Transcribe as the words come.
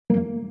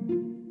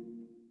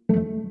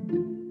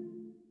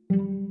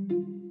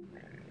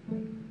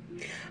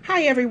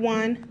Hi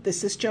everyone,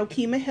 this is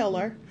Jokima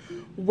Hiller.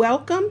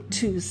 Welcome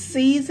to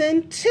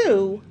Season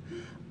 2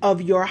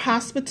 of your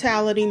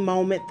Hospitality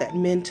Moment That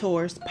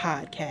Mentors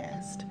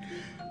podcast.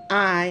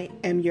 I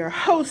am your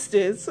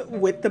hostess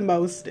with the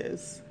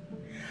mostest.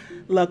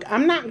 Look,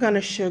 I'm not going to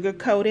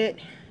sugarcoat it.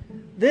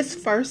 This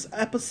first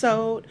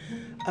episode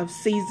of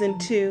Season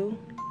 2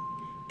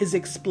 is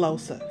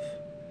explosive.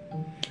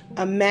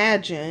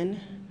 Imagine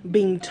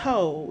being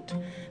told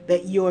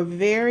that your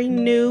very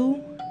new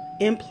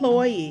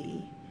employee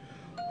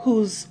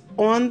who's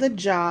on the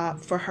job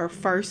for her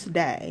first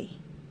day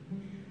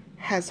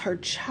has her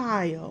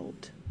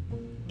child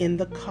in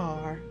the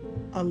car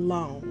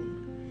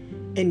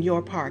alone in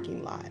your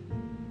parking lot.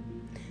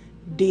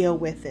 Deal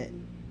with it.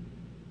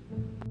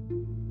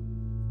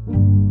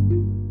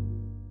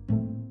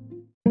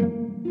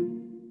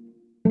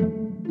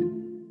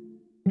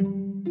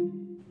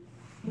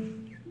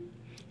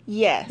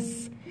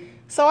 Yes,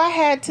 so I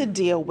had to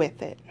deal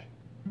with it.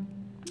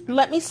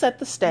 Let me set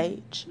the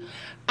stage.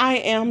 I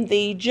am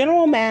the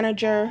general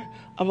manager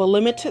of a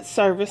limited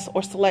service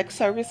or select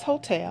service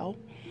hotel,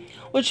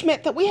 which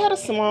meant that we had a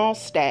small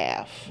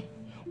staff.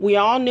 We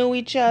all knew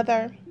each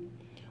other.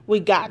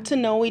 We got to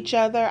know each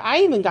other.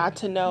 I even got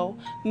to know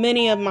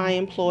many of my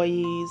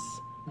employees'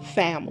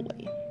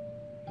 family.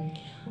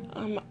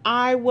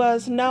 I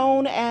was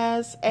known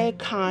as a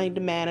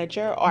kind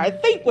manager, or I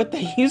think what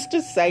they used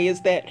to say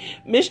is that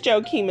Miss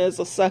Jokima is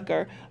a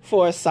sucker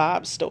for a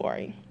sob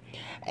story.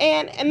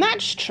 And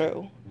that's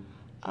true.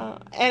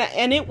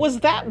 And it was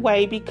that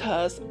way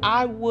because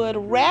I would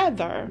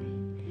rather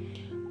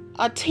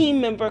a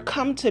team member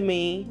come to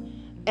me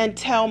and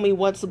tell me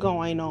what's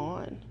going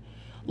on.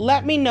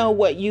 Let me know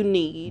what you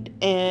need,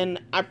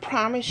 and I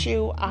promise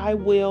you I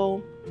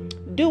will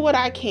do what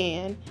I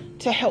can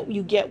to help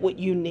you get what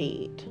you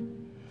need,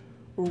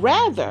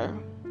 rather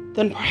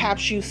than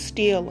perhaps you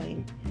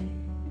stealing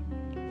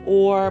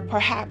or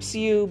perhaps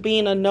you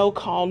being a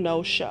no-call,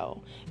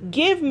 no-show.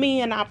 Give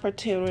me an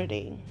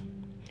opportunity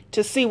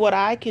to see what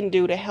I can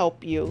do to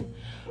help you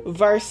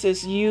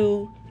versus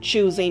you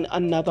choosing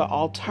another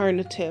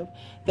alternative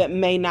that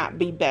may not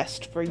be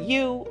best for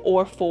you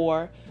or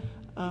for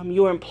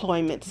your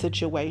employment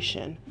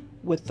situation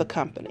with the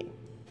company.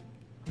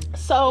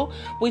 So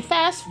we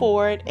fast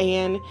forward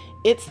and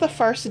it's the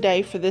first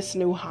day for this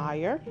new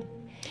hire.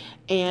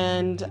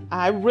 And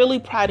I really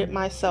prided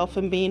myself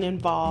in being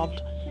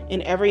involved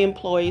in every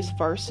employee's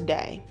first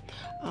day.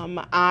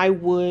 I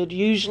would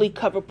usually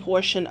cover a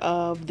portion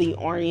of the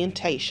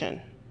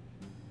orientation.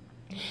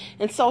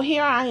 And so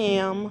here I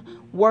am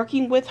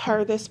working with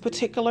her this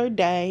particular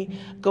day,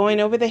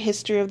 going over the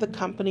history of the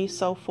company,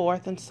 so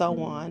forth and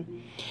so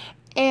on.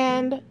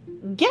 And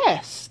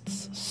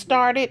guests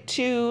started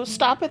to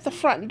stop at the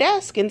front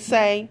desk and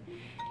say,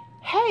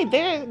 "Hey,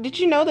 did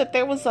you know that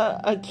there was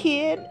a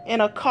kid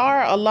in a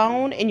car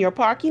alone in your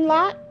parking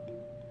lot?"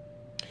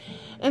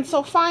 And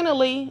so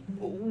finally,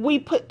 we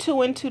put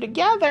two and two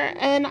together,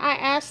 and I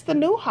asked the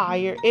new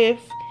hire if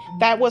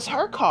that was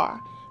her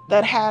car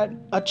that had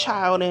a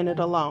child in it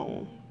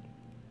alone.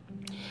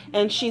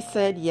 And she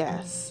said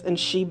yes, and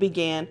she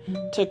began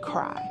to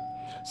cry.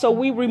 So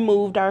we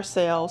removed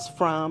ourselves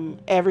from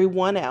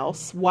everyone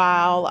else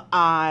while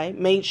I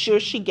made sure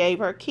she gave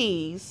her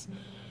keys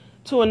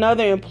to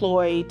another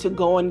employee to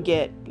go and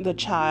get the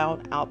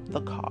child out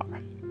the car.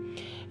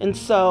 And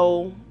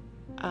so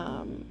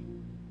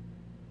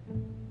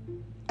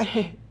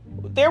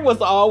there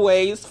was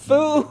always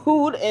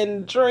food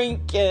and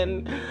drink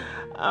and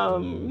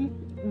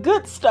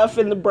good stuff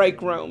in the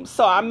break room.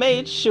 So I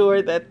made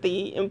sure that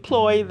the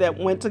employee that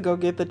went to go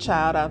get the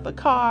child out the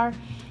car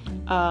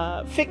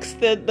fixed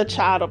the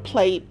child a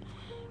plate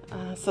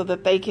so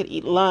that they could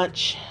eat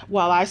lunch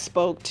while I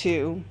spoke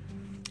to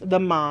the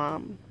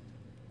mom.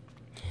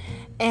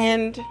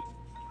 And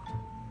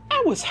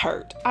I was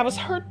hurt. I was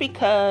hurt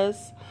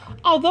because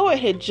although it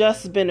had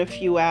just been a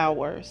few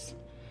hours,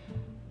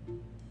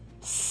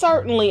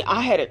 certainly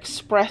I had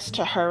expressed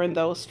to her in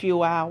those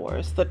few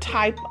hours the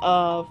type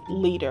of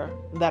leader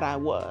that I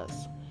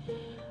was.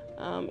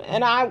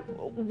 And I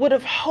would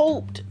have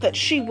hoped that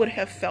she would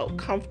have felt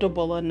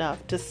comfortable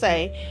enough to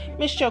say,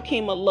 "Miss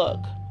Jokima, look,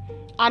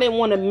 I didn't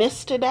want to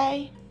miss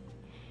today.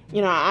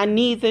 I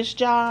need this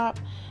job.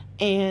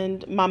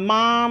 And my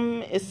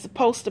mom is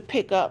supposed to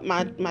pick up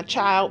my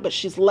child, but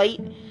she's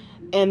late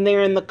and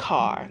they're in the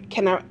car.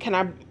 Can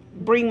I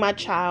bring my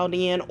child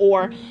in?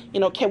 Or,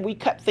 can we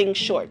cut things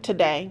short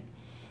today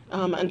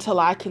until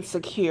I can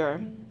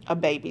secure a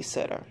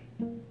babysitter?"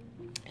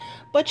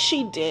 But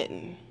she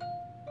didn't.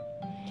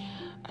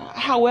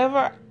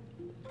 However,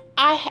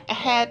 I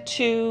had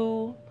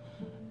to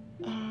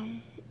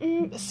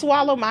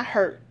swallow my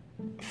hurt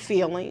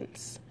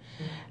feelings.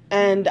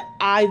 And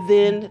I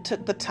then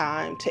took the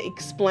time to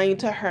explain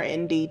to her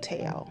in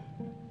detail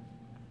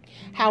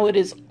how it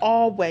is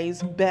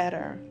always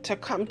better to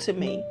come to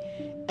me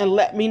and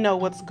let me know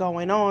what's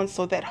going on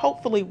so that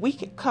hopefully we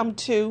could come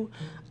to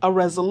a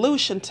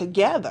resolution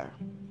together.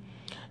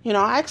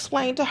 I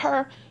explained to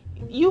her,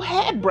 you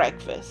had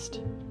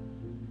breakfast.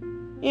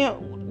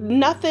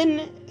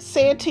 nothing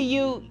said to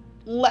you,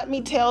 let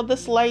me tell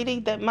this lady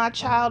that my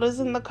child is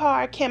in the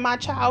car. Can my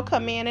child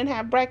come in and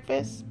have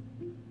breakfast?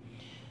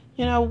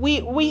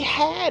 We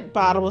had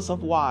bottles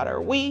of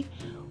water. We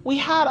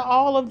had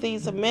all of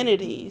these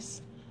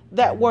amenities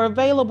that were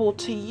available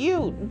to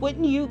you.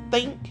 Wouldn't you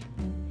think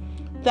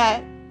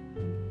that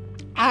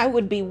I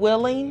would be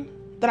willing,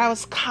 that I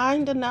was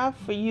kind enough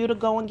for you to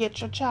go and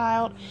get your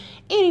child?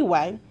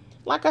 Anyway,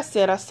 like I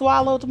said, I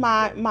swallowed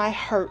my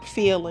hurt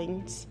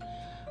feelings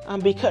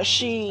because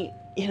she,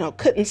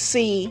 couldn't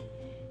see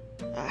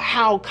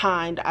how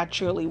kind I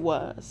truly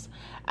was.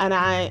 And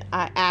I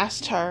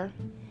asked her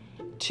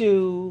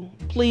to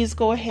please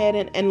go ahead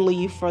and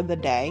leave for the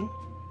day,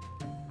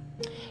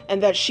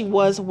 and that she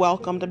was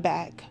welcomed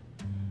back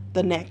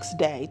the next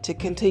day to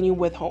continue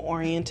with her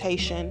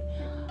orientation,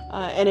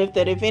 and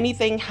if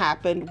anything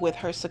happened with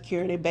her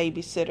security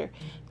babysitter,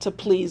 to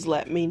please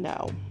let me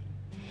know.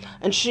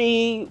 And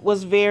she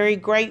was very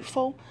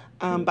grateful.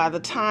 By the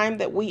time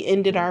that we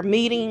ended our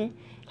meeting,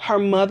 her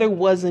mother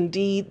was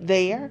indeed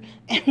there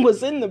and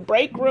was in the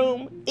break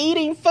room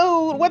eating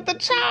food with the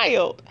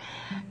child.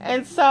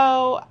 And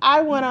so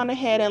I went on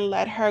ahead and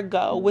let her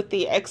go with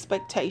the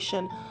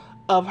expectation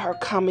of her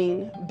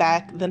coming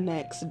back the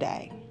next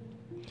day.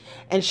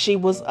 And she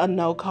was a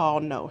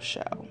no-call,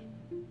 no-show.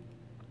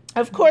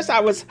 Of course,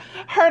 I was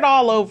hurt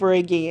all over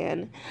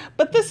again,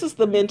 but this is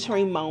the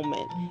mentoring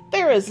moment.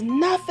 There is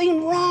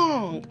nothing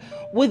wrong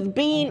with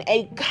being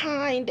a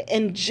kind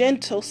and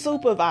gentle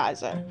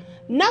supervisor.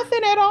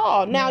 Nothing at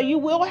all. Now, you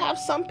will have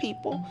some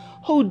people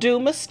who do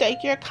mistake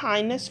your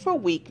kindness for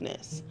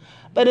weakness,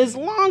 but as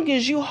long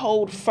as you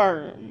hold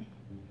firm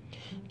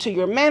to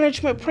your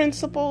management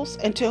principles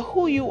and to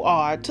who you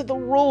are, to the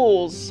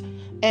rules,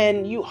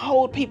 and you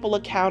hold people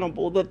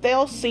accountable, that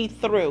they'll see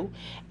through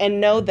and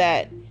know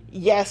that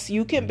yes,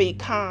 you can be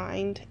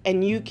kind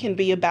and you can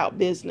be about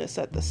business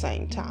at the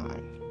same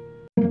time.